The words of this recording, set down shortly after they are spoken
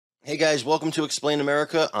Hey guys, welcome to Explain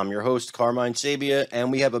America. I'm your host, Carmine Sabia,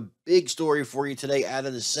 and we have a big story for you today out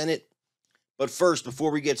of the Senate. But first,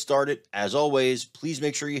 before we get started, as always, please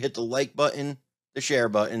make sure you hit the like button, the share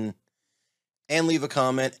button, and leave a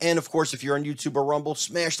comment. And of course, if you're on YouTube or Rumble,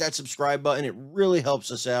 smash that subscribe button. It really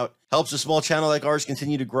helps us out, helps a small channel like ours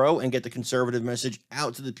continue to grow and get the conservative message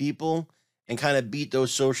out to the people and kind of beat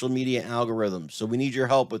those social media algorithms. So we need your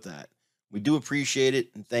help with that. We do appreciate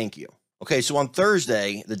it, and thank you. Okay, so on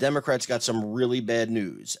Thursday, the Democrats got some really bad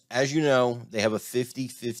news. As you know, they have a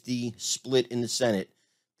 50-50 split in the Senate.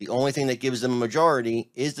 The only thing that gives them a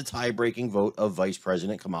majority is the tie-breaking vote of Vice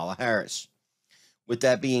President Kamala Harris. With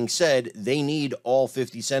that being said, they need all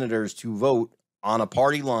 50 senators to vote on a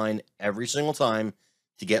party line every single time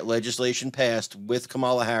to get legislation passed, with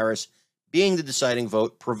Kamala Harris being the deciding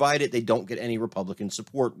vote, provided they don't get any Republican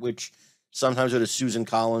support, which sometimes with a Susan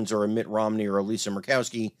Collins or a Mitt Romney or a Lisa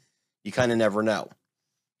Murkowski, you kind of never know.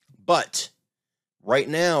 But right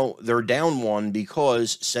now, they're down one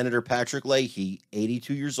because Senator Patrick Leahy,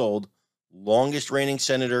 82 years old, longest reigning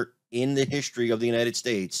senator in the history of the United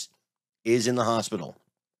States, is in the hospital.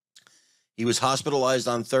 He was hospitalized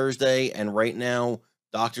on Thursday, and right now,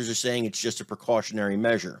 doctors are saying it's just a precautionary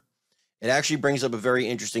measure. It actually brings up a very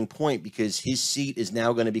interesting point because his seat is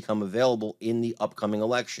now going to become available in the upcoming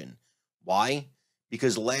election. Why?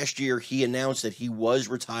 Because last year he announced that he was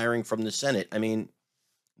retiring from the Senate. I mean,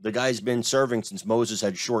 the guy's been serving since Moses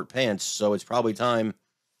had short pants, so it's probably time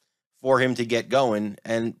for him to get going.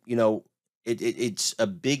 And, it's a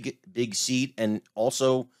big seat. And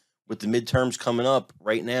also with the midterms coming up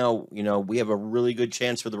right now, we have a really good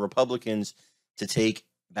chance for the Republicans to take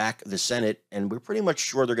back the Senate. And we're pretty much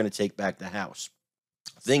sure they're going to take back the House.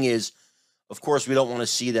 Thing is, of course, we don't want to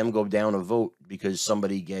see them go down a vote because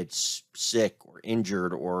somebody gets sick or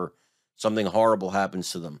injured or something horrible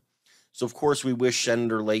happens to them. So, of course, we wish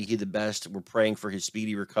Senator Leahy the best. We're praying for his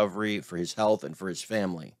speedy recovery, for his health, and for his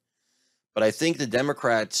family. But I think the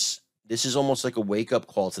Democrats, this is almost like a wake-up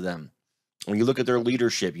call to them. When you look at their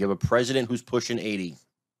leadership, you have a president who's pushing 80.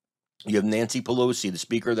 You have Nancy Pelosi, the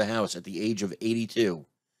Speaker of the House, at the age of 82.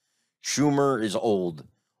 Schumer is old.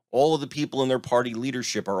 All of the people in their party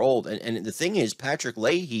leadership are old. And the thing is, Patrick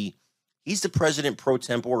Leahy, he's the president pro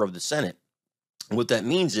tempore of the Senate. And what that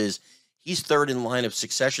means is he's third in line of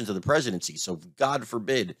succession to the presidency. So God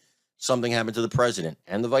forbid something happened to the president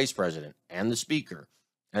and the vice president and the speaker.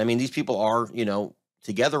 And I mean, these people are,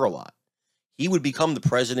 together a lot. He would become the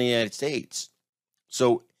president of the United States.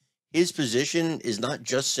 So his position is not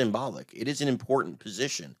just symbolic. It is an important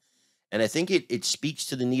position. And I think it speaks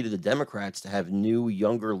to the need of the Democrats to have new,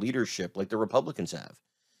 younger leadership like the Republicans have.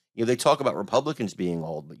 They talk about Republicans being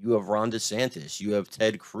old, but you have Ron DeSantis, you have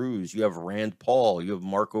Ted Cruz, you have Rand Paul, you have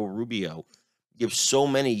Marco Rubio. You have so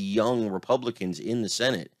many young Republicans in the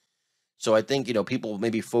Senate. So I think, people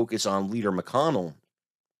maybe focus on Leader McConnell,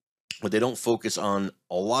 but they don't focus on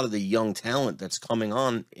a lot of the young talent that's coming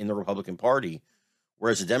on in the Republican Party,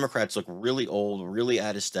 whereas the Democrats look really old, really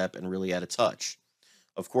out of step, and really out of touch.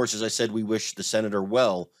 Of course, as I said, we wish the senator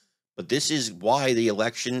well, but this is why the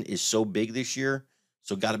election is so big this year.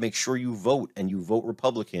 So got to make sure you vote, and you vote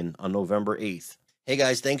Republican on November 8th. Hey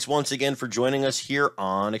guys, thanks once again for joining us here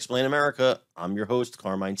on Explain America. I'm your host,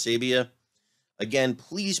 Carmine Sabia. Again,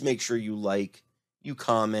 please make sure you like, you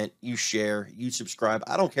comment, you share, you subscribe.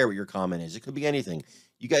 I don't care what your comment is. It could be anything.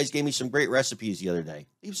 You guys gave me some great recipes the other day.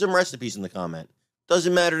 Leave some recipes in the comment.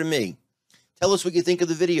 Doesn't matter to me. Tell us what you think of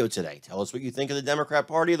the video today. Tell us what you think of the Democrat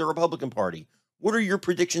Party or the Republican Party. What are your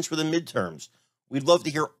predictions for the midterms? We'd love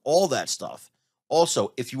to hear all that stuff.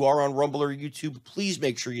 Also, if you are on Rumble or YouTube, please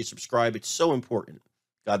make sure you subscribe. It's so important.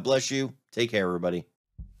 God bless you. Take care, everybody.